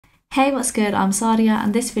Hey, what's good? I'm Sadia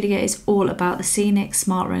and this video is all about the Cnick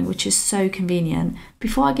Smart Ring, which is so convenient.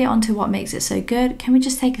 Before I get onto what makes it so good, can we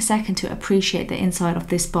just take a second to appreciate the inside of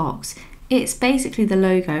this box? It's basically the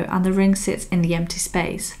logo and the ring sits in the empty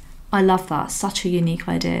space. I love that, such a unique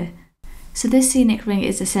idea. So this Cnick ring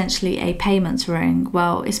is essentially a payments ring.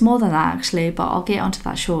 Well, it's more than that actually, but I'll get onto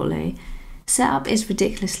that shortly. Setup is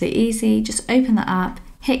ridiculously easy. Just open the app,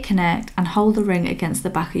 hit connect and hold the ring against the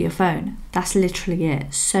back of your phone. That's literally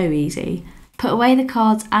it, so easy. Put away the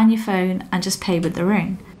cards and your phone and just pay with the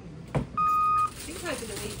ring. I think over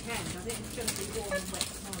the weekend, I think it's going to be warm and wet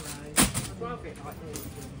tomorrow. I'd rather it like this.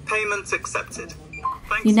 Payment accepted.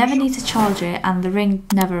 Thanks. You never need to charge it and the ring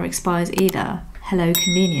never expires either. Hello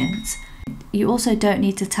convenience. You also don't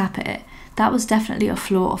need to tap it. That was definitely a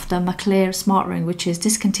flaw of the XALIRATE Smart Ring, which is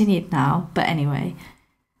discontinued now, but anyway.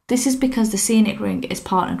 This is because the Cnick ring is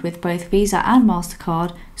partnered with both Visa and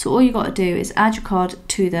MasterCard, so all you got to do is add your card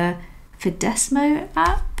to the Fidesmo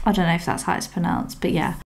app. I don't know if that's how it's pronounced, but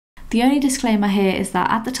yeah. The only disclaimer here is that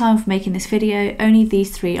at the time of making this video, only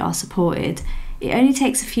these three are supported. It only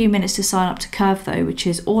takes a few minutes to sign up to Curve though, which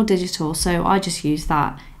is all digital, so I just used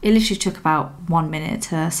that. It literally took about 1 minute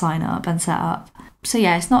to sign up and set up. So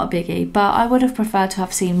yeah, it's not a biggie, but I would have preferred to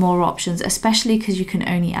have seen more options, especially because you can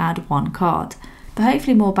only add one card. But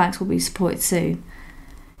hopefully more banks will be supported soon.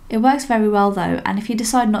 It works very well though, and if you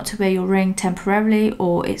decide not to wear your ring temporarily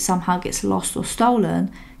or it somehow gets lost or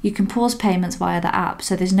stolen, you can pause payments via the app,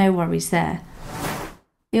 so there's no worries there.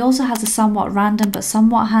 It also has a somewhat random but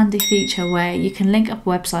somewhat handy feature where you can link up a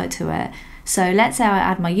website to it. So let's say I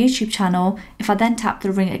add my YouTube channel, if I then tap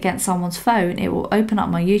the ring against someone's phone, it will open up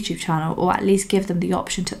my YouTube channel or at least give them the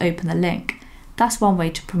option to open the link. That's one way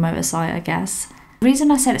to promote a site, I guess. The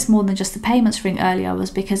reason I said it's more than just the payments ring earlier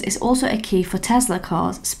was because it's also a key for Tesla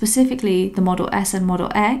cars, specifically the Model S and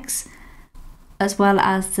Model X, as well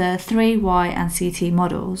as the 3, Y and CT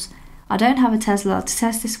models. I don't have a Tesla to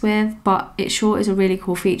test this with, but it sure is a really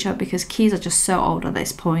cool feature because keys are just so old at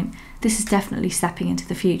this point. This is definitely stepping into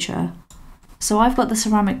the future. So I've got the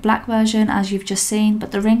ceramic black version as you've just seen,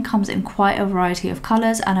 but the ring comes in quite a variety of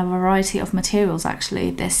colours and a variety of materials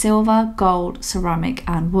actually. There's silver, gold, ceramic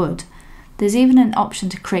and wood. There's even an option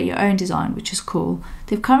to create your own design, which is cool.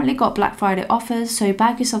 They've currently got Black Friday offers, so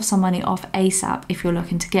bag yourself some money off ASAP if you're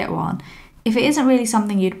looking to get one. If it isn't really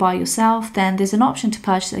something you'd buy yourself, then there's an option to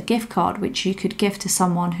purchase a gift card which you could gift to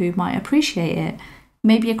someone who might appreciate it.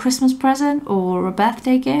 Maybe a Christmas present or a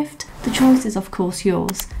birthday gift. The choice is of course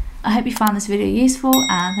yours. I hope you found this video useful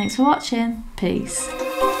and thanks for watching. Peace.